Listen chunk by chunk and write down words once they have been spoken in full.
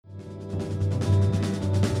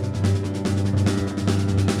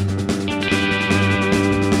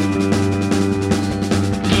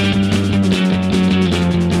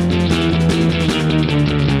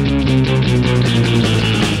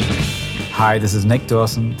Hi, this is Nick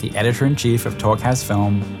Dawson, the editor-in-chief of Talkhouse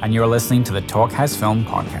Film, and you're listening to the Talkhouse Film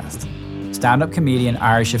podcast. Stand-up comedian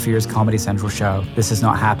Ari Shaffir's Comedy Central show, This Is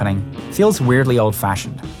Not Happening, feels weirdly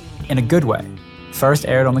old-fashioned, in a good way. First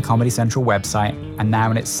aired on the Comedy Central website, and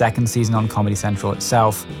now in its second season on Comedy Central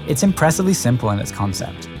itself, it's impressively simple in its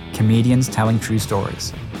concept. Comedians telling true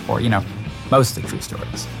stories. Or, mostly true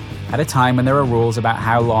stories. At a time when there are rules about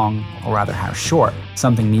how long, or rather how short,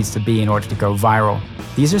 something needs to be in order to go viral,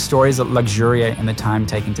 these are stories that luxuriate in the time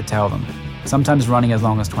taken to tell them, sometimes running as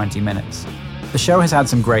long as 20 minutes. The show has had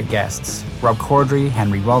some great guests: Rob Corddry,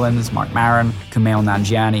 Henry Rollins, Mark Maron, Kumail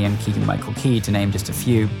Nanjiani, and Keegan-Michael Key, to name just a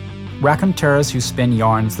few. Raconteurs who spin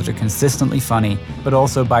yarns that are consistently funny, but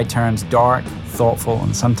also by turns dark, thoughtful,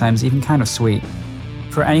 and sometimes even kind of sweet.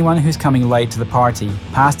 For anyone who's coming late to the party,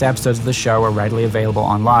 past episodes of the show are readily available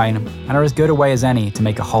online and are as good a way as any to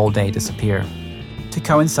make a whole day disappear. To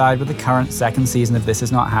coincide with the current second season of This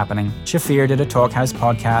Is Not Happening, Shaffir did a Talkhouse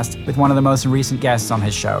podcast with one of the most recent guests on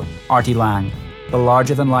his show, Artie Lange, the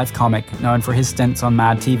larger-than-life comic known for his stints on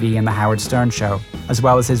Mad TV and The Howard Stern Show, as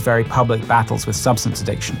well as his very public battles with substance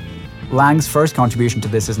addiction. Lange's first contribution to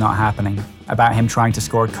This Is Not Happening, about him trying to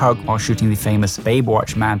score coke while shooting the famous Babe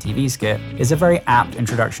Watch Mad TV skit, is a very apt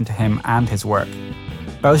introduction to him and his work.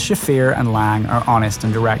 Both Shaffir and Lange are honest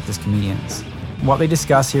and direct as comedians. What they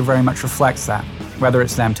discuss here very much reflects that, whether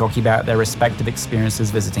it's them talking about their respective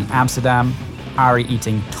experiences visiting Amsterdam, Ari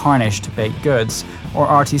eating tarnished baked goods, or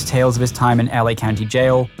Artie's tales of his time in LA County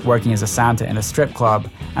Jail, working as a Santa in a strip club,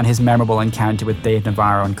 and his memorable encounter with Dave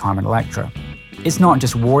Navarro and Carmen Electra. It's not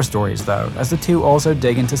just war stories, though, as the two also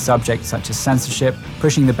dig into subjects such as censorship,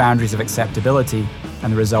 pushing the boundaries of acceptability,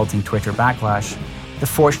 and the resulting Twitter backlash, the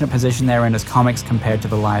fortunate position they're in as comics compared to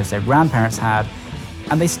the lives their grandparents had,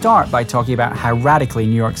 and they start by talking about how radically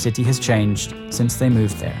New York City has changed since they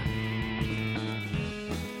moved there.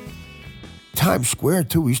 Times Square,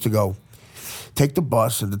 too. We used to go take the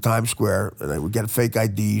bus into Times Square, and I would get fake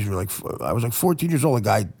IDs. I was like 14 years old. A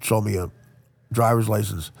guy showed me a driver's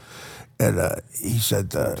license, and he said,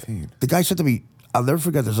 the guy said to me, I'll never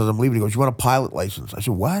forget this as I'm leaving. He goes, "You want a pilot license?" I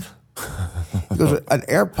said, "What?" He goes, "An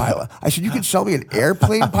air pilot." I said, "You can sell me an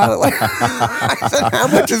airplane pilot license?" I said, "How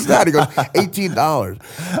much is that?" He goes, $18.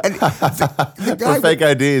 And the guy, for fake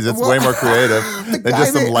IDs, it's way more creative than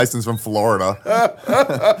just some license from Florida.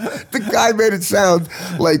 The guy made it sound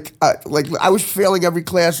like I was failing every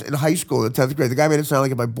class in high school in the 10th grade. The guy made it sound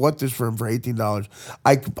like if I bought this for him for $18,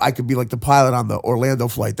 I could be like the pilot on the Orlando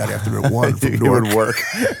flight that afternoon at 1 from It Newark. would work.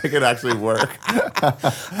 It could actually work.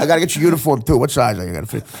 I got to get your uniform too. What size are you got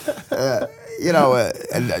to fit?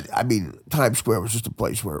 I mean, Times Square was just a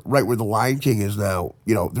place where, right where the Lion King is now,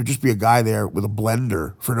 there'd just be a guy there with a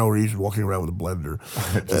blender for no reason, walking around with a blender.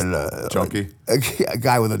 And junkie. A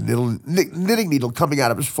guy with a knitting needle coming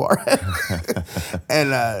out of his forehead.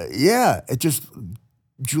 And it just,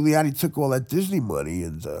 Giuliani took all that Disney money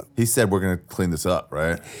and... he said, "We're going to clean this up,"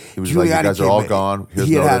 right? He was Giuliani like, "You guys are all gone. Here's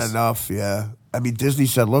he notice." had enough, yeah. I mean, Disney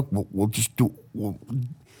said, "Look, we'll just do...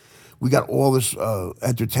 we got all this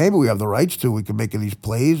entertainment we have the rights to. We can make these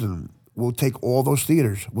plays, and we'll take all those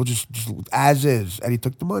theaters. We'll just as is." And he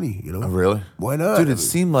took the money, Oh, really? Why not? Dude, it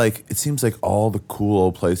seems like all the cool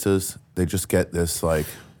old places, they just get this like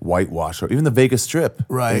whitewash. Or even the Vegas Strip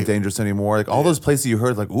ain't dangerous anymore. Like all those places you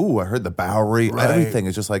heard, like, ooh, I heard the Bowery. Right. Everything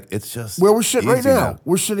is just like, it's just where we're sitting right now. Now.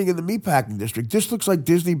 We're sitting in the meatpacking district. This looks like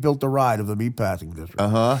Disney built the ride of the meatpacking district.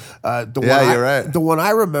 You're right. The one I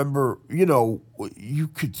remember, you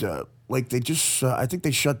could... they just, I think they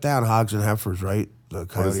shut down Hogs and Heifers, right? The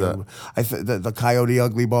Coyote, what is that? The Coyote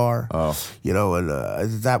Ugly Bar. Oh.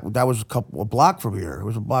 And that was a block from here. It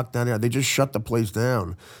was a block down there. They just shut the place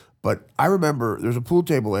down. But I remember there's a pool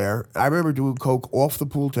table there. I remember doing coke off the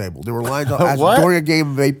pool table. There were lines during a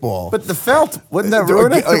game of 8-ball. But the felt, wouldn't that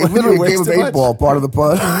ruin it? Literally a game of 8-ball, part of the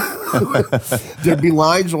pun. There'd be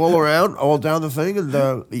lines all around, all down the thing, and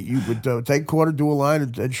you would take quarter, do a line,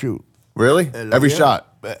 and shoot. Really? Every shot?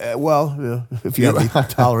 If you have the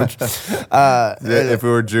tolerance. If we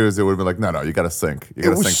were Jews, it would have been like, no, you got to sink. You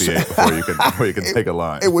got to sink the 8 before you can take a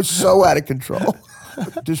line. It was so out of control.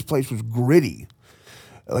 This place was gritty,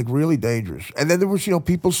 like really dangerous. And then there was,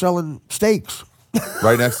 people selling steaks.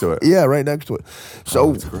 Right next to it. Yeah, right next to it.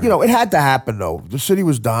 So, it had to happen, though. The city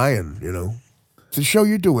was dying, The show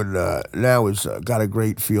you're doing now has got a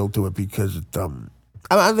great feel to it because it...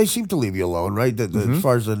 they seem to leave you alone, right? As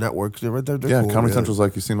far as the networks, they're cool. Comedy Central's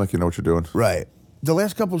like, you seem like you know what you're doing. Right. The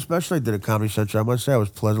last couple of specials I did at Comedy Central, I must say I was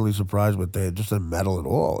pleasantly surprised with they just didn't meddle at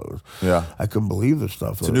all. I couldn't believe this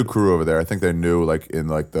stuff. It's a new crew over there. I think they knew, in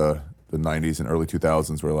the 90s and early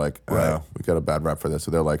 2000s, were like, we got a bad rap for this.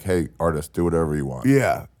 So they're like, hey, artists, do whatever you want.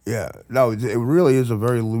 Yeah. Yeah, no, it really is a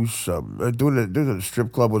very loose. Doing it at a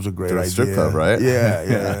strip club was a great idea. Strip club, right?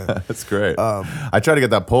 Yeah. That's great. I tried to get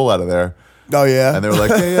that pole out of there. Oh yeah, and they were like,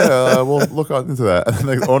 we'll look into that. And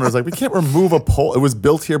the owner's like, we can't remove a pole. It was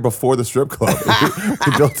built here before the strip club.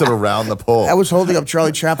 We built it around the pole. I was holding up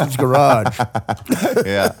Charlie Chaplin's garage.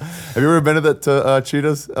 Yeah. Have you ever been to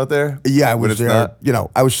Cheetah's out there? Yeah, I was there.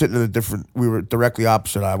 I was sitting in a different. We were directly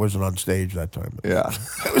opposite. I wasn't on stage that time. Yeah,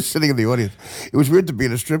 I was sitting in the audience. It was weird to be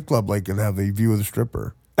in a strip club and have the view of the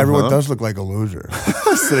stripper. Everyone does look like a loser.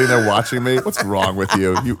 Sitting there watching me. What's wrong with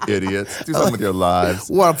you, you idiots? Do something with your lives.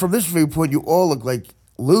 Well, from this viewpoint, you all look like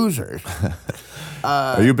losers.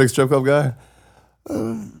 Are you a big strip club guy?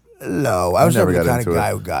 No, I was never the kind of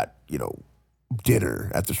guy who got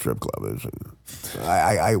dinner at the strip club.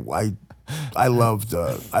 I loved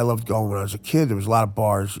going when I was a kid. There was a lot of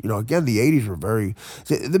bars. Again, the 80s were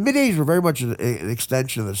the mid-80s were very much an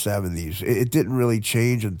extension of the 70s. It didn't really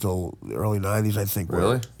change until the early 90s, I think.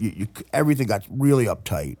 Really? Everything got really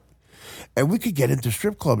uptight. And we could get into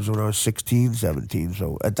strip clubs when I was 16, 17.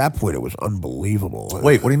 So at that point, it was unbelievable.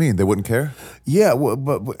 Wait, what do you mean? They wouldn't care? Yeah,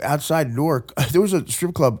 but outside Newark, there was a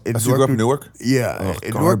strip club in Newark. You grew up in Newark? Yeah,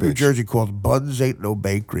 in Newark, New Jersey, called Buns Ain't No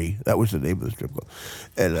Bakery. That was the name of the strip club.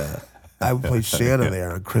 And I would play Santa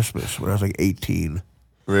there on Christmas when I was like 18.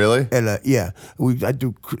 Really? And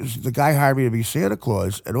the guy hired me to be Santa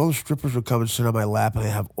Claus, and all the strippers would come and sit on my lap, and they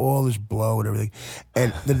have all this blow and everything.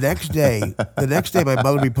 And the next day, my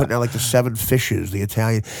mother would be putting out like the 7 fishes, the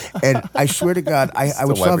Italian. And I swear to God, I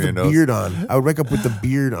would still have the beard on. I would wake up with the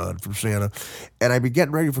beard on from Santa, and I'd be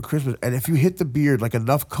getting ready for Christmas. And if you hit the beard, like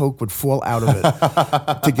enough coke would fall out of it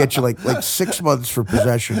to get you like 6 months for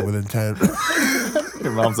possession with intent.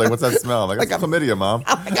 Your mom's like, what's that smell? I'm like, it's chlamydia, Mom.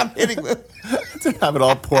 I'm hitting them. To have it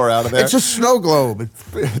all pour out of there. It's a snow globe.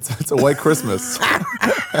 It's a white Christmas.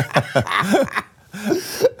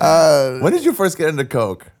 When did you first get into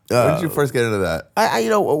coke? When did you first get into that?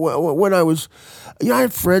 When I was, I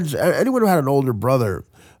had friends. Anyone who had an older brother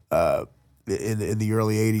in the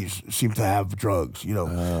early 80s seemed to have drugs.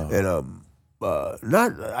 And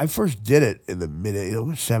I first did it in the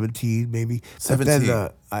mid 17 maybe. 17. Then,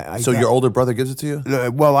 so your older brother gives it to you?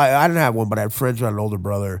 Well, I didn't have one, but I had friends who had an older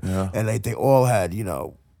brother, and they all had.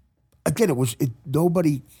 Again,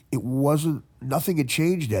 nothing had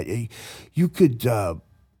changed yet. You could,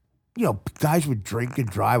 guys would drink and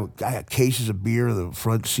drive. I had cases of beer in the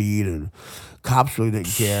front seat, and cops really didn't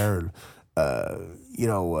care,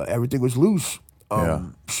 and everything was loose.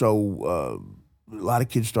 So. A lot of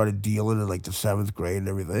kids started dealing in like the 7th grade and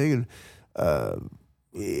everything, and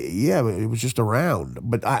it was just around.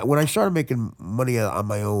 But when I started making money on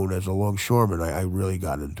my own as a longshoreman, I really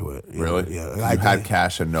got into it. Really? Yeah. You had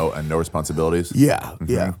cash and no responsibilities? Yeah,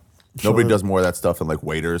 mm-hmm. Nobody does more of that stuff than like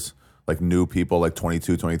waiters, like new people, like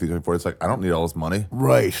 22, 23, 24. It's like, I don't need all this money.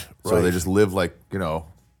 Right. So they just live like,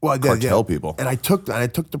 cartel people. And I took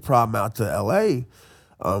the problem out to L.A.,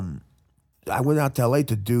 I went out to L.A.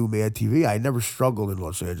 to do Mad TV. I never struggled in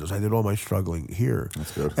Los Angeles. I did all my struggling here.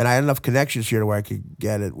 That's good. And I had enough connections here to where I could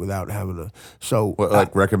get it without having to. So,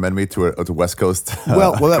 recommend me to a West Coast.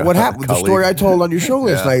 What happened? The story I told on your show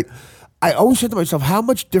last night. I always said to myself, how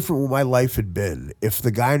much different would my life had been if the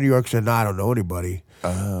guy in New York said, "No, I don't know anybody."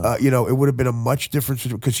 It would have been a much different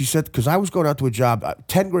situation. Because I was going out to a job,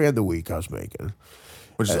 $10,000 a week I was making,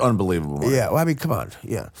 which is unbelievable. Money. Yeah, well, I mean, come on,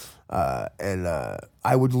 yeah. And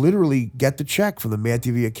I would literally get the check from the Mad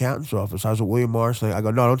TV accountant's office. I was at William Morris. I go,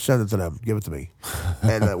 no, don't send it to them. Give it to me.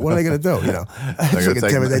 And what are they going to do? It's like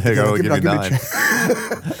intimidating. Give me a check.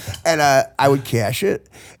 And I would cash it,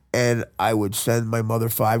 and I would send my mother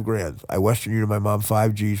 $5,000. I Western Union my mom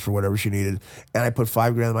 5 G's for whatever she needed, and I put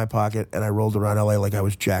 $5,000 in my pocket, and I rolled around LA like I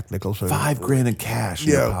was Jack Nicholson. $5,000 in cash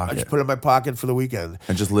in your pocket. I just put it in my pocket for the weekend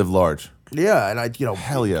and just live large. Yeah, and I'd,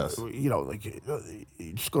 hell yes. You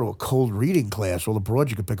just go to a cold reading class, all the broads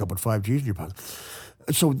you could pick up with 5 G's in your pocket.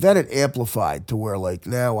 So then it amplified to where,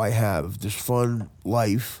 now I have this fun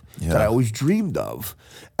life that I always dreamed of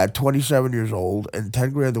at 27 years old, and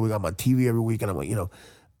 $10,000 a week. I'm on TV every week, and I'm like,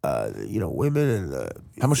 women and.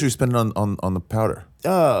 How much are you spending on the powder?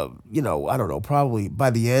 I don't know. Probably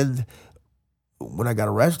by the end. When I got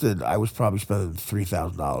arrested, I was probably spending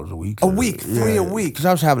 $3,000 a week. A week? Free a week? Because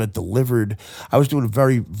I was having it delivered. I was doing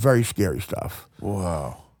very, very scary stuff.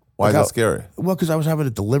 Wow. Why is that scary? Well, because I was having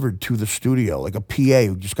it delivered to the studio, like a PA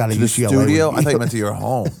who just got a UCLA. The studio? I thought you meant to your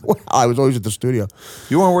home. Well, I was always at the studio.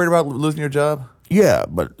 You weren't worried about losing your job? Yeah,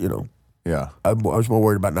 but, Yeah. I was more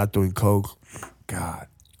worried about not doing coke. God.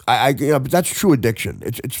 But that's true addiction.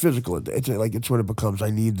 It's physical. It's when it becomes, I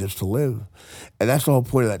need this to live. And that's the whole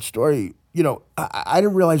point of that story. I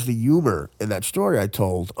didn't realize the humor in that story I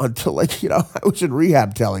told until I was in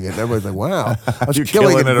rehab telling it. And everybody's like, wow, I was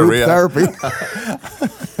killing it in group therapy.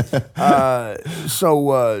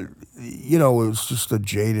 It was just a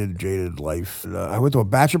jaded life. And, I went to a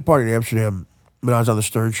bachelor party in Amsterdam when I was on the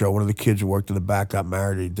Stern Show. One of the kids who worked in the back got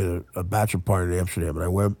married. He did a bachelor party in Amsterdam, and I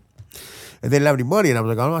went. And they didn't have any money, and I was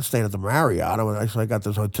like, I'm not staying at the Marriott. So I got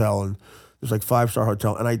this hotel, and it was like 5-star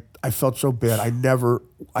hotel, and I felt so bad. I never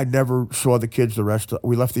saw the kids the rest of.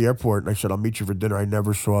 We left the airport, and I said, I'll meet you for dinner. I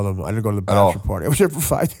never saw them. I didn't go to the bachelor party. I was there for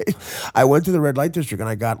 5 days. I went to the red light district, and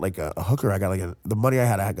I got like a hooker. I got like the money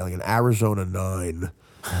I got like an Arizona 9.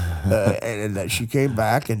 And she came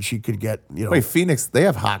back, and she could get, Wait, Phoenix, they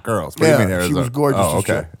have hot girls. What do you mean Arizona? She was gorgeous. Oh,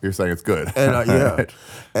 okay. You're saying it's good. And yeah.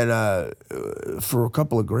 And for a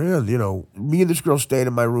couple of grand, me and this girl stayed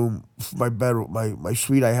in my room, my bedroom, my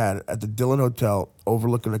suite I had at the Dillon Hotel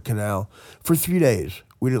overlooking the canal for 3 days.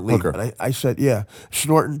 We didn't leave. Okay. And I said, yeah,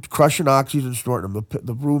 snorting, crushing oxys and snorting them.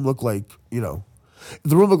 The room looked like,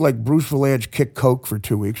 the room looked like Bruce Valanche kicked coke for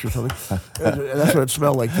 2 weeks or something. That's what it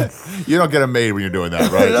smelled like. You don't get a maid when you're doing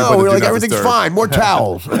that, right? No, we're like, everything's fine. More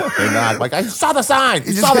towels. They're not. Like, I saw the sign.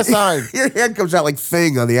 You saw the sign. Your hand comes out like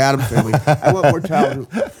Thing on the Addams Family. I want more towels.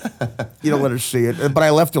 You don't let her see it. But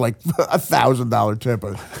I left her like $1,000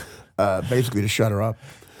 tip, basically to shut her up.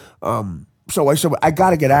 So I said, I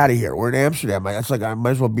got to get out of here. We're in Amsterdam. It's like I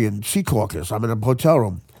might as well be in Sea Caucus. I'm in a hotel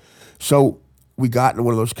room. So we got into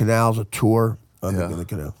one of those canals, a tour. On the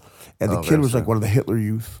canal. And the kid was like one of the Hitler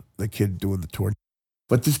Youth, the kid doing the tour.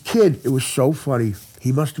 But this kid, it was so funny.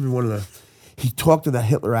 He must have been he talked in that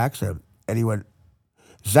Hitler accent, and he went,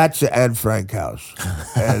 "That's the Anne Frank house."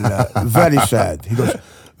 And very sad. He goes,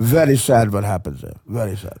 "Very sad what happens there.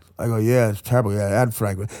 Very sad." I go, "Yeah, it's terrible. Yeah, Anne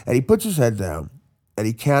Frank." And he puts his head down, and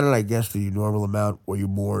he counted, I guess, the normal amount where you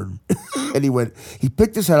mourn. And he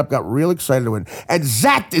picked his head up, got real excited, and went, "And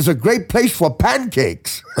that is a great place for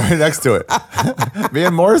pancakes." Right next to it. Me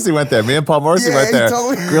and Morrissey went there. Me and Paul Morrissey went there.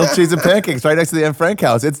 Totally. Grilled cheese and pancakes right next to the Anne Frank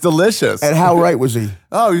house. It's delicious. And how right was he?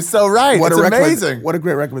 Oh, he's so right. It's amazing. What a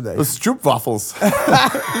great recommendation. Those stroopwafels.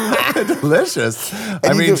 Delicious.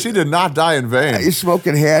 She did not die in vain. You're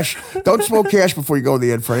smoking hash. Don't smoke hash before you go to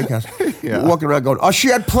the Anne Frank house. Yeah. You're walking around going, "Oh, she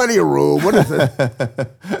had plenty of room." What is it?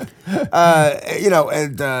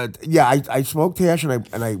 I smoked hash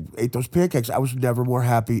and I ate those pancakes. I was never more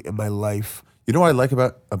happy in my life. You know what I like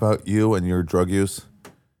about you and your drug use?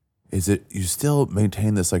 Is that you still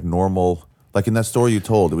maintain this like normal, like in that story you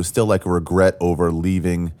told, it was still like a regret over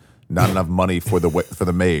leaving not enough money for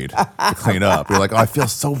the maid to clean up. You're like, oh, I feel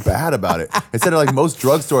so bad about it. Instead of like most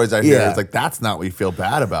drug stories I hear, it's like that's not what you feel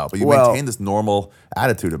bad about, but you maintain this normal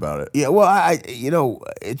attitude about it. Yeah, well,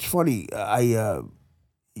 it's funny.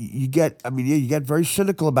 You get very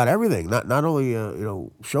cynical about everything. Not only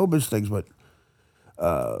showbiz things, but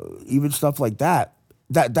even stuff like that.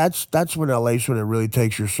 That's when LA sort of really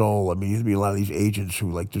takes your soul. I mean, there's be a lot of these agents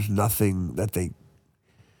who like there's nothing that they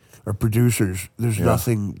or producers. There's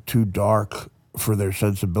nothing too dark for their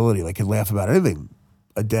sensibility. Like can laugh about anything.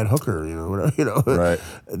 A dead hooker, whatever, Right.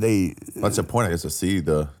 That's the point. I guess to see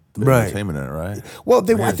the entertainment in it, right? Well,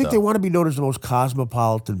 I think they want to be known as the most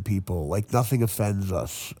cosmopolitan people. Like nothing offends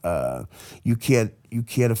us. You can't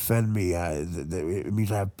offend me. It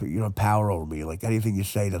means I have power over me. Like anything you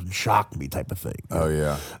say doesn't shock me, type of thing. Oh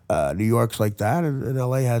yeah. New York's like that, and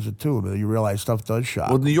LA has it too. I mean, you realize stuff does shock.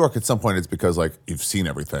 Well, New York at some point it's because like you've seen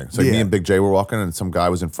everything. So me and Big J were walking, and some guy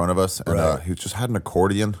was in front of us, and he just had an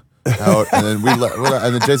accordion out, and then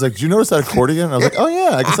and then Jay's like, "Did you notice that accordion?" And I was like, "Oh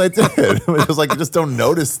yeah, I guess I did." It was like you just don't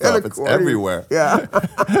notice stuff; it's everywhere. Yeah,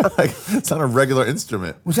 like it's not a regular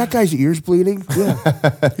instrument. Was that guy's ears bleeding? Yeah,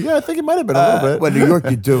 yeah, I think it might have been a little bit. Well, New York,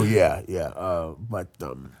 you do, yeah. But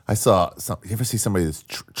I saw some. You ever see somebody that's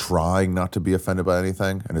trying not to be offended by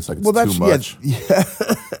anything, and it's like it's too much? Yeah.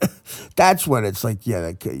 That's when it's like,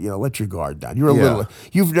 let your guard down. You're a little.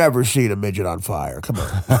 You've never seen a midget on fire. Come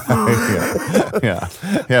on.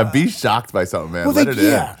 yeah. Be shocked by something, man. Well, Let it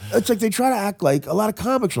in. It's like they try to act like a lot of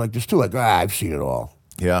comics are like this too. Like, I've seen it all.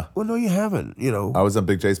 Yeah. Well, no, you haven't. I was on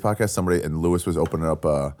Big J's podcast. And Lewis was opening up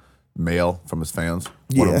mail from his fans.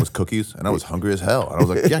 One of them was cookies, and I was hungry as hell. And I was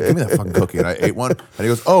like, "Yeah, give me that fucking cookie." And I ate one, and he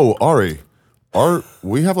goes, "Oh, Ari,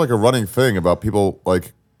 we have like a running thing about people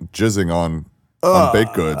like jizzing on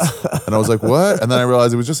baked goods." And I was like, "What?" And then I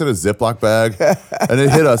realized it was just in a Ziploc bag, and it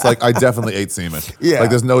hit us like I definitely ate semen. Yeah, like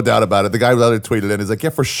there's no doubt about it. The guy later tweeted in, he's like, "Yeah,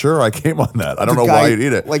 for sure, I came on that. I don't know why you'd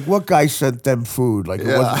eat it." Like what guy sent them food? Like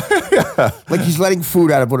it wasn't, like he's letting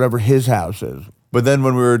food out of whatever his house is. But then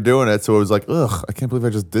when we were doing it, so it was like, ugh, I can't believe I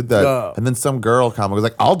just did that. And then some girl comic was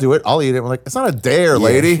like, I'll do it. I'll eat it. We're like, it's not a dare,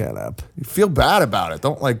 lady. Shut up. You feel bad about it.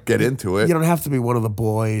 Don't like get into it. You don't have to be one of the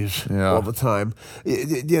boys all the time.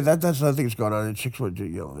 Yeah, that's another thing that's going on. And chicks were,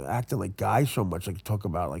 acting like guys so much. Like talk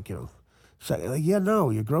about like, no,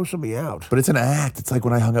 you're grossing me out. But it's an act. It's like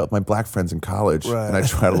when I hung out with my black friends in college and I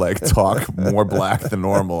try to like talk more black than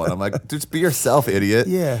normal. And I'm like, just be yourself, idiot.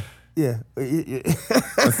 Yeah.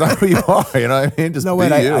 That's not who you are, you know what I mean? Just be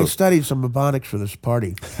you. I studied some Ebonics for this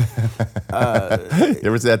party. You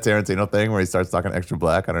ever see that Tarantino thing where he starts talking extra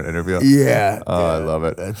black on an interview? Yeah. I love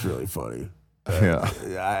it. That's really funny. Yeah.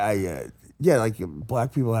 Like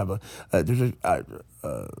black people have there's a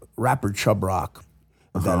rapper Chub Rock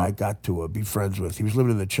that I got to be friends with. He was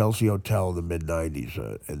living in the Chelsea Hotel in the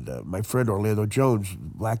mid-'90s. And my friend Orlando Jones,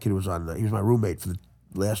 black kid, he was my roommate for the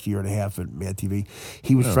last year and a half at Mad TV.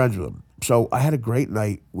 He was friends with him. So I had a great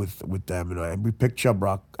night with them, and we picked Chub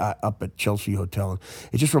Rock up at Chelsea Hotel.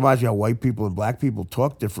 It just reminds me how white people and black people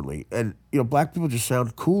talk differently. And, black people just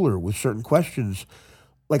sound cooler with certain questions.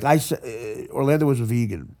 Like I said, Orlando was a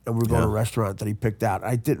vegan, and we were going to a restaurant that he picked out.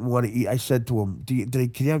 I didn't want to eat. I said to him,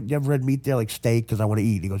 can you have red meat there, like steak, because I want to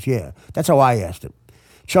eat? He goes, yeah. That's how I asked him.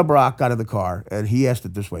 Chub Rock got in the car, and he asked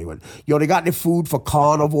it this way. He went, they got any food for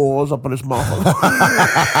carnivores up in this mouth?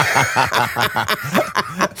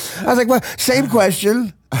 I was like, well, same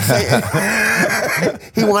question.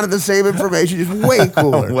 He wanted the same information, just way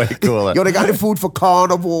cooler. Way cooler. They got any food for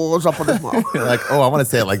carnivores up in this mouth? You're like, I want to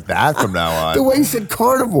say it like that from now on. The way he said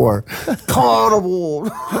carnivore. Carnivore.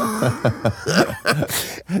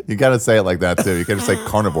 You got to say it like that, too. You got to say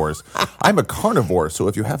carnivores. I'm a carnivore, so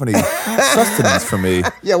if you have any sustenance for me,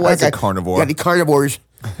 as a carnivore. Got any carnivores?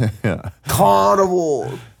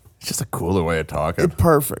 Carnivore. It's just a cooler way of talking. It's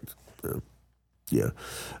perfect. Yeah.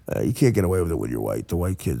 You can't get away with it when you're white. The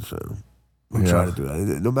white kids will try to do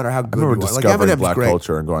that. No matter how good you are. I remember discovering black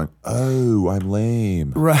culture and going, oh, I'm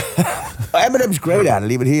lame. Right. Eminem's great at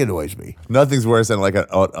it. Even he annoys me. Nothing's worse than like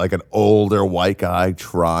an older white guy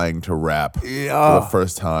trying to rap for the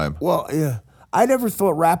first time. Well, yeah. I never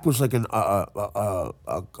thought rap was like a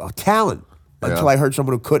talent until I heard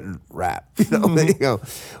someone who couldn't rap.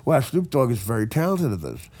 Wow, Snoop Dogg is very talented at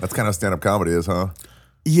this. That's kind of stand-up comedy is, huh?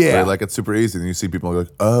 Yeah. Right? Like it's super easy. And you see people like,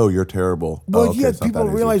 oh, you're terrible. Well, people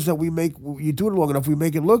realize that you do it long enough, we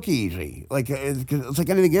make it look easy. Like it's like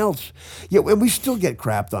anything else. Yeah, and we still get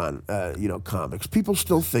crapped on, comics. People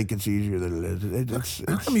still think it's easier than it is.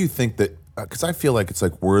 How come you think that, because I feel like it's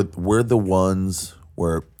like we're the ones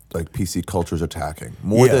where like PC culture is attacking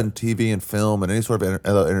more than TV and film and any sort of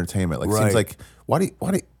entertainment. Like seems like why do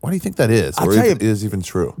you think that is, or is even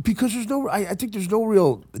true? Because I think there's no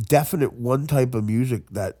real definite one type of music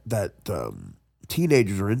that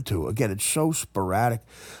teenagers are into. Again, it's so sporadic.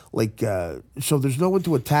 Like so, there's no one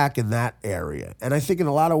to attack in that area. And I think in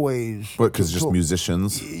a lot of ways, because just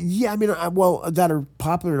musicians. Yeah, I mean, that are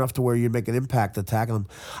popular enough to where you make an impact attacking them.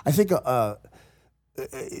 I think a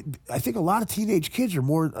lot of teenage kids are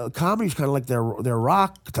more comedy's kind of like their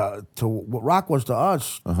rock to what rock was to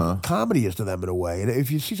us. Comedy is to them in a way. And if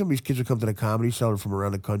you see some of these kids who come to the Comedy Cellar from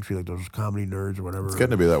around the country, like those comedy nerds or whatever, it's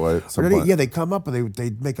getting to be that way. They come up and they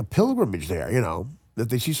make a pilgrimage there. That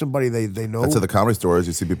they see somebody they know. That's at the Comedy Stores.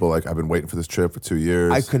 You see people like, I've been waiting for this trip for 2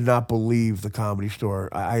 years. I could not believe the Comedy Store.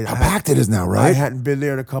 How packed it is now, right? I hadn't been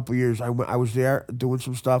there in a couple of years. I was there doing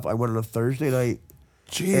some stuff. I went on a Thursday night.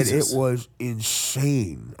 Jesus. And it was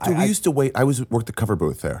insane. Dude, we used to wait. I worked the cover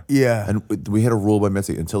booth there. Yeah. And we had a rule by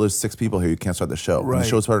Mitzi, until there's 6 people here, you can't start the show. When the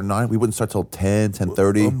show started at 9, we wouldn't start till 10,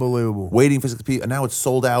 10:30. Unbelievable. Waiting for 6 people. And now it's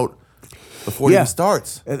sold out before it even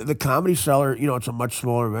starts. And the Comedy Cellar, it's a much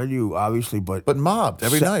smaller venue, obviously, but mobbed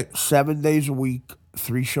every night. 7 days a week.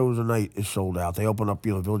 3 shows a night is sold out. They open up,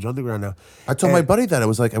 Village Underground now. I told my buddy that. I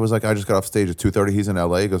was like, I just got off stage at 2:30. He's in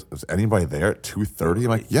LA. He goes, is anybody there at 2:30? I'm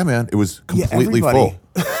like, yeah, man. It was completely full.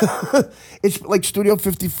 It's like Studio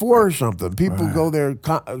 54 or something. People go there,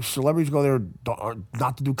 celebrities go there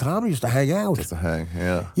not to do comedy, just to hang out. Just to hang,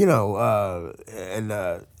 yeah.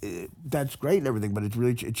 That's great and everything, but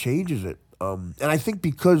it changes it. And I think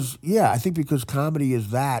because comedy is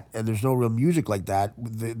that, and there's no real music like that,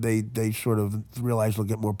 they sort of realize they'll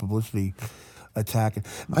get more publicity attacking.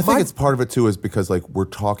 I think it's part of it too, is because like we're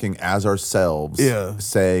talking as ourselves,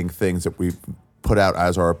 saying things that we've put out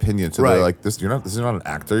as our opinion. So they're like, this is not an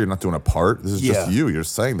actor. You're not doing a part. This is just you. You're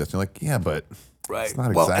saying this. And you're like, yeah, but it's not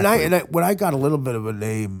exactly. And when I got a little bit of a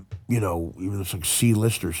name, even it's like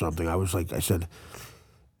C-list or something, I said,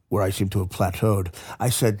 where I seem to have plateaued. I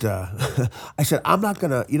said, I'm not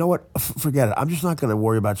gonna. You know what? Forget it. I'm just not gonna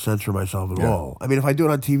worry about censoring myself at all. I mean, if I do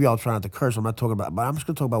it on TV, I'll try not to curse. I'm not talking about, but I'm just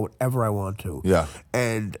gonna talk about whatever I want to. Yeah.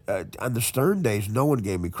 And on the Stern days, no one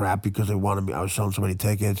gave me crap because they wanted me. I was selling so many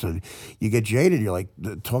tickets, and you get jaded. You're like,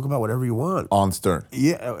 talk about whatever you want on Stern.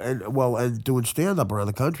 Yeah, and doing stand up around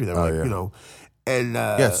the country. They're like, you know. And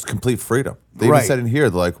it's complete freedom. They even said in here,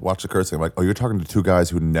 they're like, watch the cursing. I'm like, oh, you're talking to two guys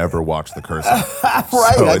who never watch the cursing. Right.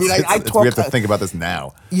 So I mean, we have to think about this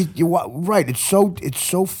now. Right. It's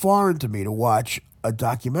so foreign to me to watch a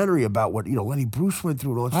documentary about what Lenny Bruce went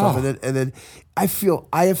through and all that stuff, and then I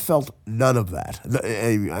have felt none of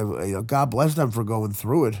that. God bless them for going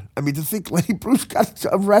through it. I mean, to think Lenny Bruce got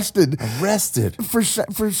arrested for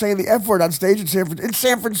saying the F word on stage in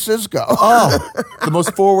San Francisco. Oh, the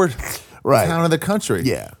most forward. Town in the country.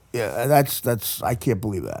 Yeah, that's I can't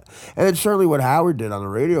believe that. And then certainly what Howard did on the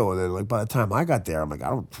radio, and then like by the time I got there, I'm like, I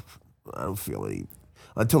don't feel any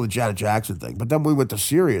until the Janet Jackson thing. But then we went to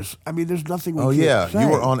Sirius. I mean, there's nothing we can't say. You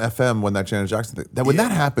were on FM when that Janet Jackson thing. When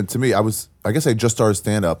that happened to me, I guess I just started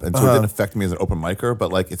stand up, and so it didn't affect me as an open micer.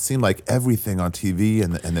 But like, it seemed like everything on TV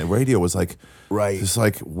and the radio was like this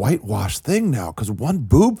like whitewashed thing now because one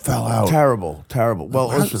boob fell out. Terrible. Well,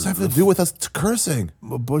 what does that have to do with us cursing?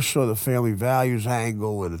 Bush saw the family values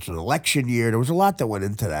angle, and it's an election year. There was a lot that went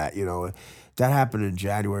into that. That happened in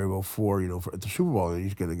January of 2004, at the Super Bowl, and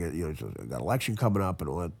he's going to get, he's got an election coming up and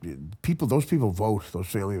all that. Those people vote, those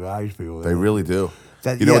family values people. They really do.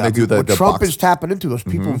 When they do what Trump is tapping into, those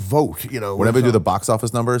people vote, Whenever they do the box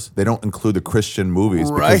office numbers, they don't include the Christian movies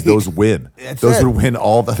because those win. Those would win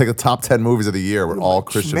all, I think the top 10 movies of the year were all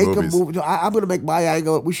Christian movies. I'm going to make my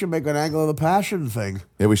angle, we should make an angle of the Passion thing.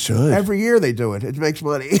 Yeah, we should. Every year they do it. It makes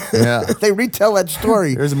money. Yeah. They retell that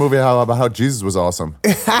story. Here's a movie about how Jesus was awesome.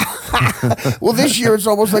 Well, this year it's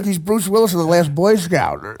almost like he's Bruce Willis in The Last Boy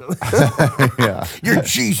Scout. Yeah. You're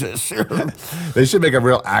Jesus. They should make a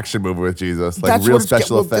real action movie with Jesus, like That's real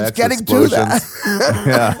special effects, explosions.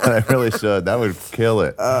 Yeah, they really should. That would kill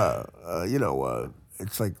it.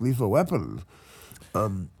 It's like Lethal Weapon.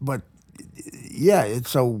 But yeah, it's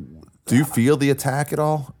so. Do you feel the attack at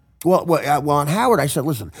all? Well, on Howard, I said,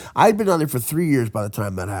 listen, I'd been on there for 3 years by the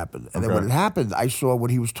time that happened. And then when it happened, I saw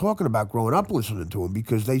what he was talking about growing up listening to him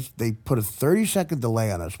because they put a 30-second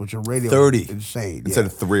delay on us, which on radio 30. is insane. Instead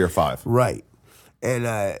of 3 or 5. Right. And,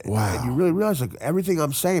 wow. And you really realize, like, everything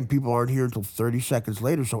I'm saying, people aren't here until 30 seconds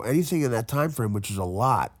later. So anything in that time frame, which is a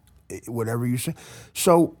lot, whatever you say.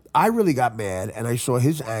 So I really got mad, and I saw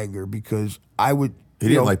his anger because I would... He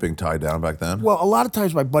didn't like being tied down back then? Well, a lot of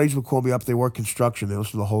times my buddies would call me up. They work construction. They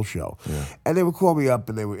listen to the whole show. Yeah. And they would call me up,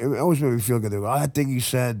 and it always made me feel good. They go, that thing you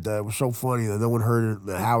said was so funny that no one heard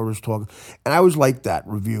it. Howard was talking. And I always liked that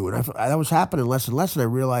review. And that was happening less and less, and I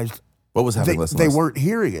realized... What was happening less and less? They less? weren't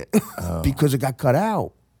hearing it because it got cut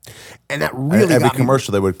out. And that really every got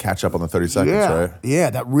commercial, they would catch up on the 30 seconds, right? Yeah,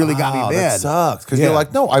 that really got me mad. That sucks. Because you're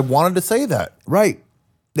like, no, I wanted to say that. Right.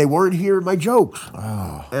 They weren't hearing my jokes.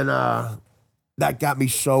 Oh. And that got me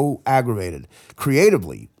so aggravated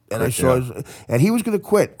creatively. And I saw and he was going to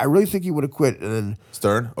quit. I really think he would have quit. And then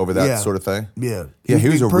Stern over that sort of thing? Yeah. He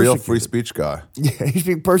was a real free speech guy. Yeah, he's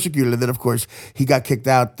being persecuted. And then, of course, he got kicked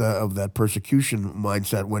out of that persecution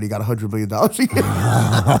mindset when he got $100 million a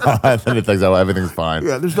year. And then it thinks, everything's fine.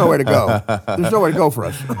 Yeah, there's nowhere to go. There's nowhere to go for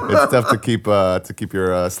us. It's tough to keep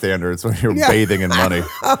your standards when you're bathing in money.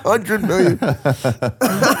 $100 million.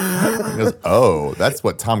 He goes, that's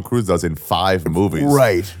what Tom Cruise does in 5 movies.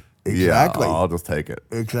 Right. Exactly. Yeah, I'll just take it.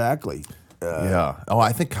 Exactly. Yeah. Oh,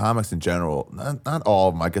 I think comics in general, not all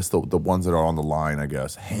of them, I guess the ones that are on the line, I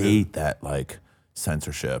guess, hate that, like,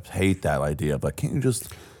 censorship, hate that idea of, like, can't you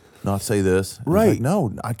just not say this? Right. Like,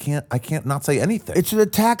 no, I can't not say anything. It's an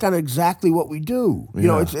attack on exactly what we do. You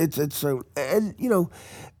know,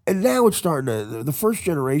 and now it's starting to, the first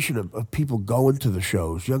generation of people going to the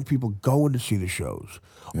shows, young people going to see the shows,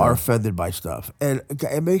 are offended by stuff. And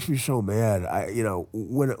it makes me so mad.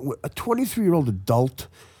 When a 23-year-old adult,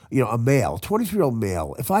 a male, 23-year-old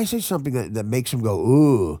male, if I say something that makes him go,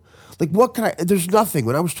 ooh, like what can there's nothing.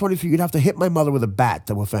 When I was 23, you'd have to hit my mother with a bat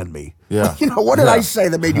to offend me. Yeah. What did I say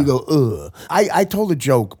that made you go, ugh? I told a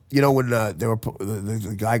joke, when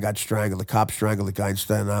the guy got strangled, the cop strangled the guy in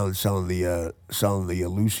Staten Island selling the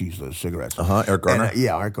Lucy's, the cigarettes. Eric Garner?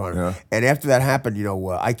 Eric Garner. Yeah. And after that happened,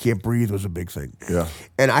 I Can't Breathe was a big thing. Yeah.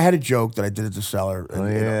 And I had a joke that I did at the cellar. And,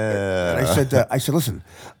 and I said, listen,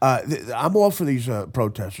 I'm all for these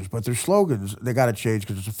protesters, but their slogans, they got to change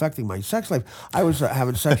because it's affecting my sex life. I was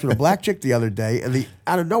having sex with a black chick the other day, and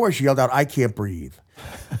out of nowhere she yelled out, "I can't breathe."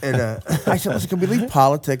 And I said, listen, can we leave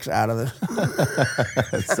politics out of this?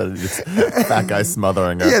 Instead of just fat guy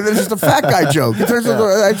smothering her. Yeah, there's just a fat guy joke. It turns out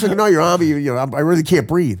I said, no, you're on me. You know, I really can't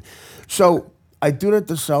breathe. So I do it at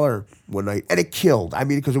the Cellar one night, and it killed. I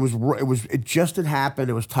mean, because it just had happened.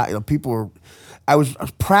 It was people were. I was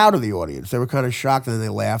proud of the audience. They were kind of shocked, and then they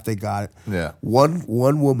laughed. They got it. Yeah. One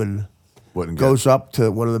woman goes up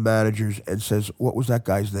to one of the managers and says, "What was that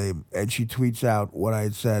guy's name?" And she tweets out what I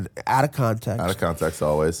had said out of context. Out of context,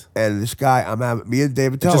 always. And this guy, me and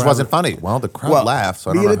David Teller. It just wasn't funny. Well, the crowd laughed, so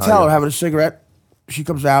I don't know. Me and Teller having a cigarette. She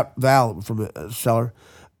comes out, Val from the Cellar.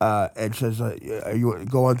 And says, you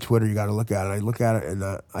go on Twitter, you got to look at it. I look at it, and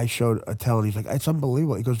I showed Attell, and he's like, it's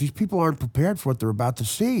unbelievable. He goes, these people aren't prepared for what they're about to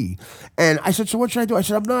see. And I said, so what should I do? I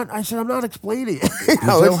said, I'm not explaining it. You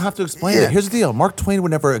don't have to explain it. Here's the deal. Mark Twain would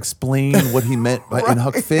never explain what he meant in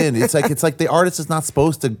Huck Finn. It's like the artist is not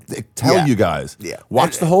supposed to tell you guys. Yeah.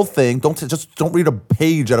 Watch the whole thing. Don't read a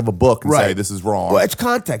page out of a book and say this is wrong. Well, it's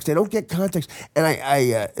context. They don't get context. And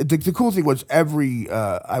the cool thing was I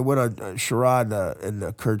went on Sherrod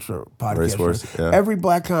and Kurt's podcast. Every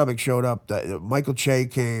black comic showed up. Michael Che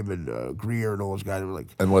came and Greer and all those guys were like,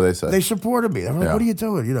 and what did they say? They supported me. They were like, what are you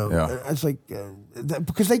doing? You know, it's like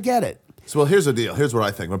because they get it. So, well, here's the deal. Here's what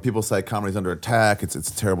I think. When people say comedy's under attack, it's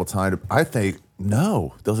a terrible time. I think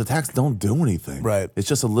no, those attacks don't do anything. Right. It's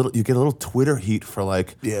just you get a little Twitter heat for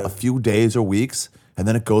like a few days or weeks. And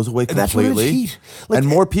then it goes away completely. And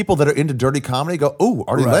more people that are into dirty comedy go, "Ooh,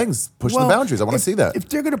 Artie Lange's pushing the boundaries. I want to see that." If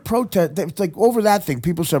they're going to protest, it's like over that thing.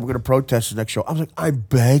 People said we're going to protest the next show. I was like, I'm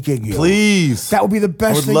begging you, please. That would be the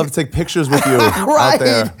best. I would love to take pictures with you out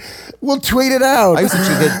there. We'll tweet it out. I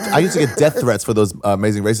used to get death threats for those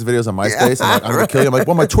Amazing Racist videos on MySpace. I'm like, I'm going to kill you. I'm like,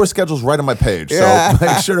 well, my tour schedule's right on my page, so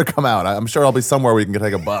make sure to come out. I'm sure I'll be somewhere where you can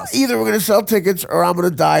take a bus. Either we're going to sell tickets, or I'm going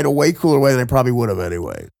to die in a way cooler way than I probably would have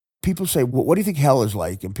anyway. People say, well, what do you think hell is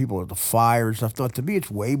like? And people are the fire and stuff. No, to me,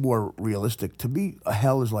 it's way more realistic. To me, a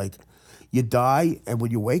hell is like you die, and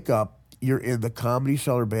when you wake up, you're in the Comedy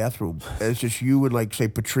Cellar bathroom, and it's just you and, like, say,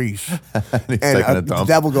 Patrice. And he's taking a dump.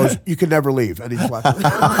 The devil goes, you can never leave. And he's like,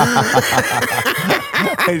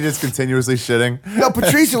 he's just continuously shitting. No,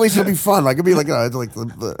 Patrice at least will be fun. Like, it'd be like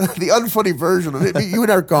the unfunny version of it. You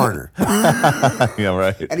and Eric Garner. Yeah,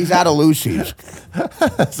 right. And he's out of Lucy's.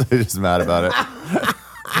 So he's just mad about it.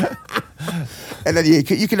 And then you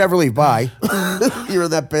can never leave. Bye. You're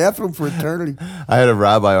in that bathroom for eternity. I had a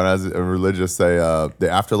rabbi when I was religious say the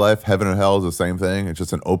afterlife, heaven and hell is the same thing. It's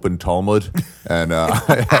just an open Talmud. And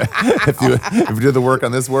if you do the work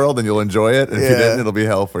on this world, then you'll enjoy it. And if you didn't, it'll be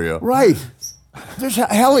hell for you. Right.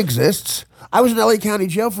 Hell exists. I was in LA County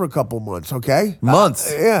Jail for a couple months, okay? Months?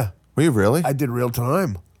 Yeah. Were you really? I did real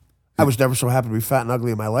time. I was never so happy to be fat and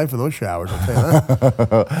ugly in my life in those showers, I'll tell you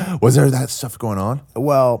that. Was there that stuff going on?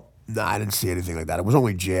 Well, no, I didn't see anything like that. It was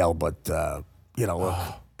only jail, but,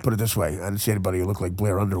 put it this way. I didn't see anybody who looked like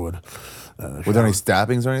Blair Underwood. Were there any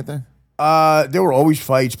stabbings or anything? There were always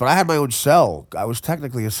fights, but I had my own cell. I was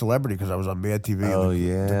technically a celebrity because I was on Mad TV. Oh,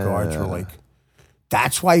 The guards were like,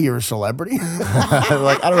 that's why you're a celebrity?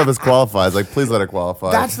 Like, I don't know if this qualifies. Like, please let it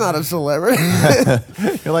qualify. That's not a celebrity.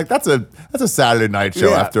 You're like, that's a Saturday night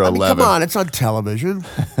show after 11. Come on, it's on television.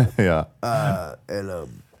 Yeah.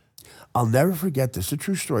 I'll never forget this. It's a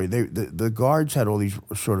true story. The guards had all these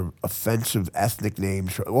sort of offensive ethnic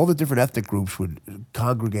names. All the different ethnic groups would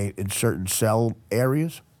congregate in certain cell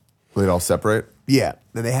areas. They'd all separate? Yeah.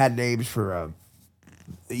 And they had names for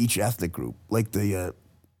each ethnic group. Like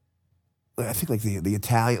I think like the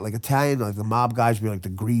Italian, like the mob guys would be like the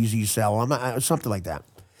greasy cell, something like that.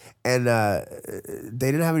 And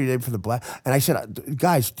they didn't have any name for the black. And I said,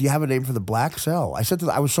 guys, do you have a name for the black cell? I said,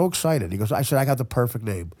 I was so excited. He goes, I said, I got the perfect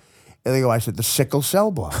name. And they go, I said, the sickle cell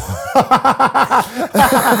block.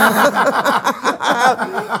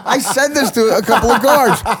 I said this to a couple of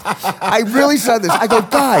guards. I really said this. I go,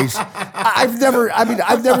 guys, I've never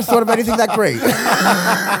thought of anything that great.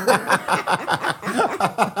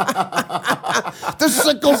 The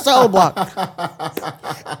sickle cell block.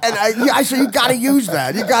 And I said, you got to use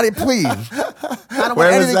that. You got to, please.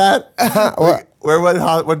 Where was that?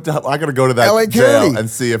 I got to go to that LA jail County. and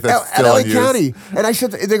see if it's still in use. LA County. And I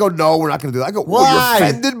said, they go, no, we're not going to do that. I go, why? Well, you're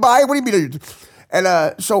offended by it? What do you mean? And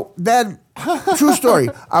so then, true story,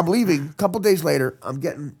 I'm leaving. A couple days later, I'm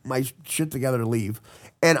getting my shit together to leave.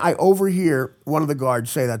 And I overhear one of the guards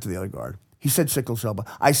say that to the other guard. He said sickle cell block.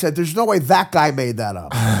 I said, there's no way that guy made that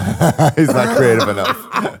up. He's not creative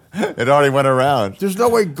enough. It already went around. There's no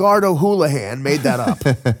way Gardo Houlihan made that up.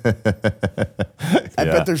 I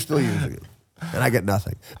bet they're still using it. and I get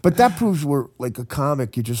nothing. But that proves we're like a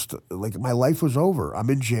comic. You just like my life was over. I'm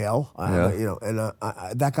in jail, and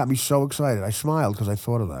that got me so excited. I smiled because I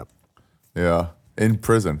thought of that. Yeah. In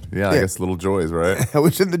prison. Yeah, I guess little joys, right? I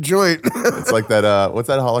was in the joint. It's like that, what's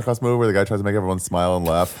that Holocaust movie where the guy tries to make everyone smile and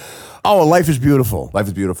laugh? Oh, Life is Beautiful. Life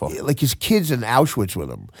is Beautiful. Like his kid's in Auschwitz with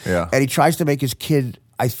him. Yeah. And he tries to make his kid,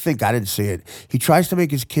 I didn't see it, he tries to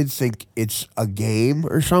make his kid think it's a game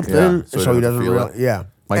or something. Yeah, so he doesn't realize. Yeah.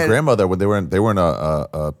 My grandmother, when they were in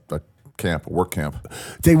a camp, a work camp.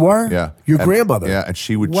 They were? Yeah. Your grandmother? Yeah, and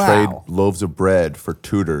she would trade loaves of bread for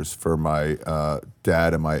tutors for my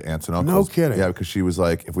dad and my aunts and uncles. No kidding. Yeah, because she was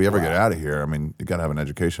like, if we ever get out of here, I mean, you got to have an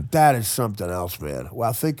education. That is something else, man.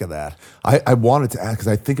 Wow, think of that. I wanted to ask, because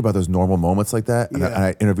I think about those normal moments like that, and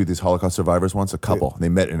I interviewed these Holocaust survivors once, a couple, and they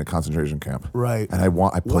met in a concentration camp. Right. And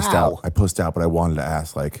I pushed out, but I wanted to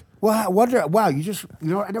ask, like... Well, I wonder, I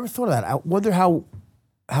never thought of that. I wonder how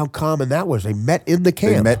common that was. They met in the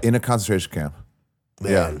camp. They met in a concentration camp.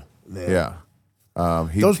 Man. Yeah.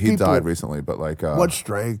 He died recently, but like... what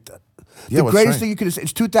strength. The greatest thing you could say,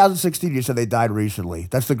 it's 2016, you said they died recently.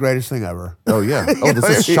 That's the greatest thing ever. Oh, yeah. Oh,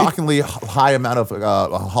 there's a shockingly high amount of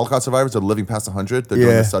Holocaust survivors that are living past 100. They're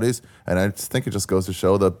doing the studies. And I think it just goes to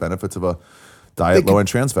show the benefits of a diet low in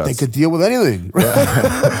trans fats. They could deal with anything.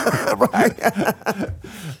 Yeah. Right.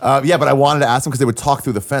 But I wanted to ask them because they would talk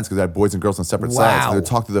through the fence because they had boys and girls on separate sides. So they would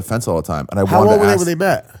talk through the fence all the time. And How old were they when they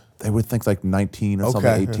met? They would think like 19 or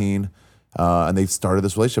something, 18. And they started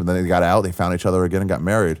this relationship. And then they got out. They found each other again and got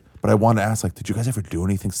married. But I wanted to ask, like, did you guys ever do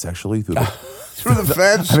anything sexually through the through the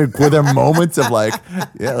fence? I mean, were there moments of like,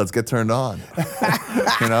 yeah, let's get turned on?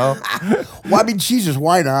 You know? Well, I mean, Jesus,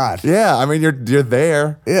 why not? Yeah, I mean, you're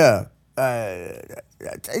there. Yeah. I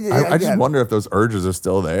just wonder if those urges are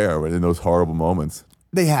still there in those horrible moments.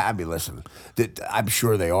 They have. I mean, listen, I'm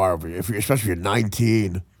sure they are. Especially if you're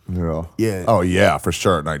 19. Yeah. Yeah. Oh yeah, for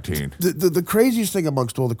sure. At 19. The craziest thing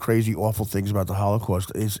amongst all the crazy, awful things about the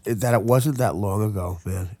Holocaust is that it wasn't that long ago,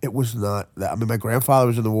 man. It was not that. I mean, my grandfather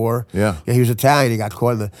was in the war. Yeah. He was Italian. He got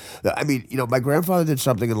caught in I mean, my grandfather did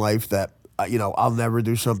something in life that I'll never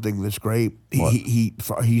do something this great. He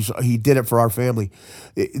did it for our family.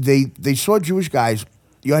 They saw Jewish guys.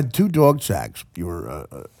 You had 2 dog tags. You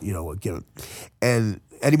were given, and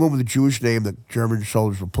anyone with a Jewish name, the German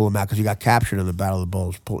soldiers would pull him out because he got captured in the Battle of the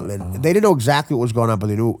Bulge. And they didn't know exactly what was going on, but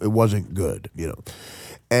they knew it wasn't good,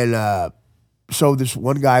 And so this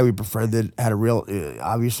one guy we befriended had a real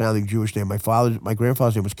obvious sounding Jewish name. My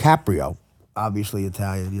grandfather's name was Caprio, obviously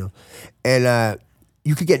Italian, And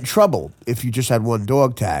you could get in trouble if you just had 1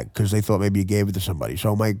 dog tag because they thought maybe you gave it to somebody.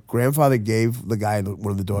 So my grandfather gave the guy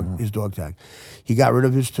one of his dog tag. He got rid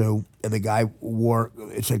of his 2, and the guy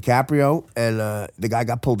it said Caprio, and the guy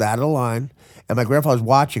got pulled out of the line. And my grandfather's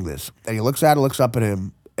watching this, and he looks up at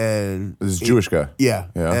him, and this is Jewish guy. Yeah,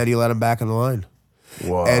 and he let him back in the line.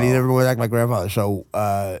 Wow. And he never went back to my grandfather. So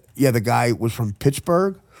the guy was from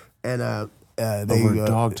Pittsburgh, and over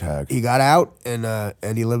dog tag. He got out,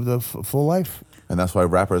 and he lived a full life. And that's why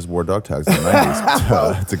rappers wore dog tags in the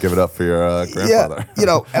 90s to give it up for your grandfather.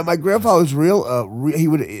 Yeah, and my grandfather was real.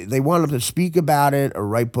 They wanted him to speak about it or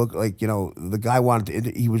write book. Like the guy wanted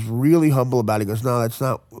to. He was really humble about it. He goes, no, that's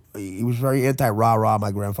not. He was very anti-rah-rah,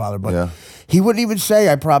 my grandfather, but he wouldn't even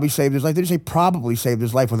say I probably saved his life. They didn't say probably saved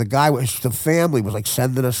his life. When the family was like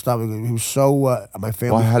sending us stuff. He was so my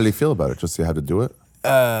family. Well, how did he feel about it? Just he had to do it.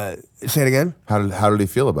 Say it again. How did he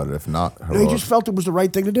feel about it? If not, he just felt it was the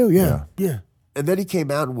right thing to do. Yeah. And then he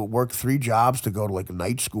came out and would work 3 jobs to go to like a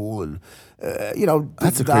night school, and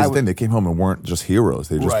that's the crazy thing. They came home and weren't just heroes.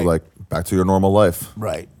 They just were like back to your normal life.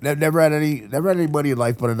 Right. Never had any money in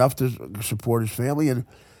life, but enough to support his family, and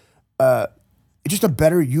just a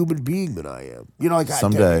better human being than I am.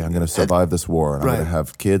 Someday I'm going to survive this war, and I'm going to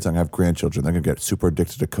have kids. I'm going to have grandchildren. They're going to get super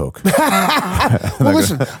addicted to coke. Well,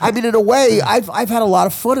 listen. I mean, in a way, I've had a lot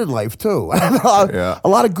of fun in life too. A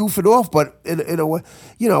lot of goofing off, but in a way,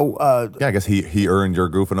 I guess he earned your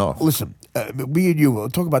goofing off. Listen, me and you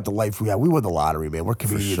talk about the life we have. We won the lottery, man. We're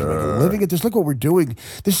comedians. Sure. Living at this. Look what we're doing.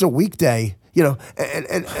 This is a weekday. And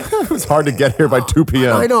it was hard to get here by 2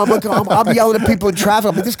 p.m. I know. I'm yelling at people in traffic.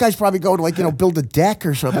 I'm like, this guy's probably going to build a deck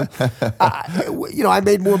or something. I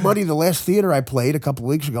made more money the last theater I played a couple of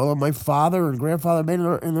weeks ago than my father and grandfather made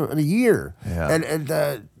in a year. Yeah.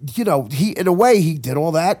 And he in a way he did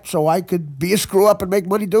all that so I could be a screw up and make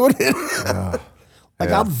money doing it.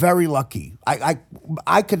 I'm very lucky.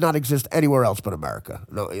 I could not exist anywhere else but America.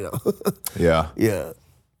 No, Yeah. Yeah.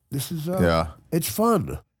 This is it's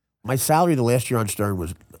fun. My salary the last year on Stern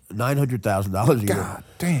was $900,000 a year. God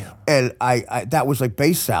damn. And I that was like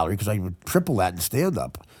base salary because I would triple that in stand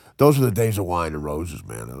up. Those were the days of wine and roses,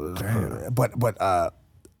 man. But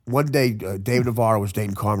one day, Dave Navarro was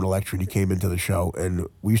dating Carmen Electra, and he came into the show, and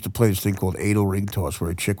we used to play this thing called anal ring toss, where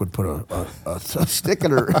a chick would put a stick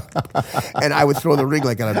in her, and I would throw the ring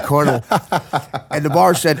like at a corner. And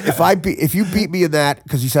Navarro said, if you beat me in that,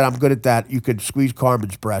 because he said I'm good at that, you could squeeze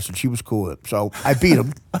Carmen's breast, and she was cool with it. So I beat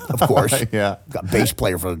him, of course. Yeah, got a bass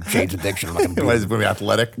player for Jane's Addiction. I'm not gonna beat He's going to be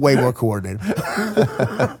athletic. Way more coordinated.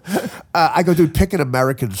 I go, dude, pick an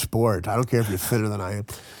American sport. I don't care if you're thinner than I am.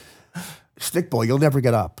 Stickball, you'll never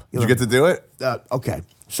get up. Did you get to do it? Okay.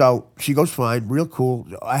 So she goes, fine, real cool.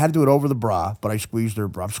 I had to do it over the bra, but I squeezed her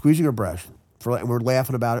bra. I'm squeezing her breast. And we're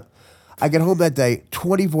laughing about it. I get home that day,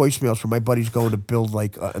 20 voicemails from my buddies going to build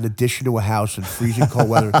like an addition to a house in freezing cold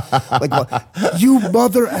weather. Like, you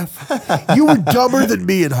mother F. You were dumber than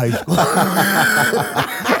me in high school.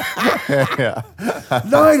 Yeah.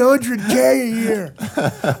 $900K a year.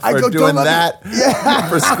 I for doing that? Yeah.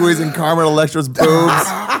 For squeezing Carmen Electra's boobs?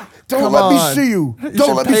 Don't let me see you.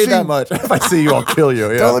 Don't let me see that much. If I see you, I'll kill you.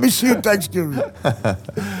 Yeah. Don't let me see you Thanksgiving.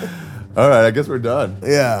 All right, I guess we're done.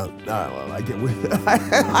 Yeah. Well,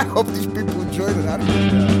 I hope these people enjoyed it. I don't know.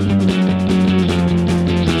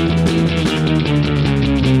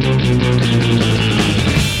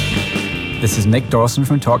 This is Nick Dawson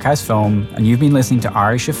from Talkhouse Film, and you've been listening to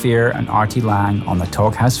Ari Shaffir and Artie Lange on the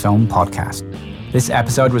Talkhouse Film podcast. This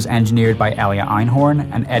episode was engineered by Elia Einhorn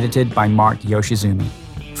and edited by Mark Yoshizumi.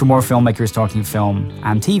 For more filmmakers talking film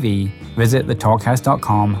and TV, visit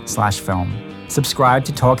thetalkhouse.com/film. Subscribe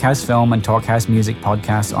to Talkhouse Film and Talkhouse Music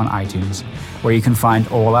podcasts on iTunes, where you can find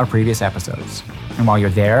all our previous episodes. And while you're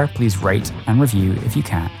there, please rate and review if you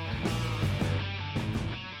can.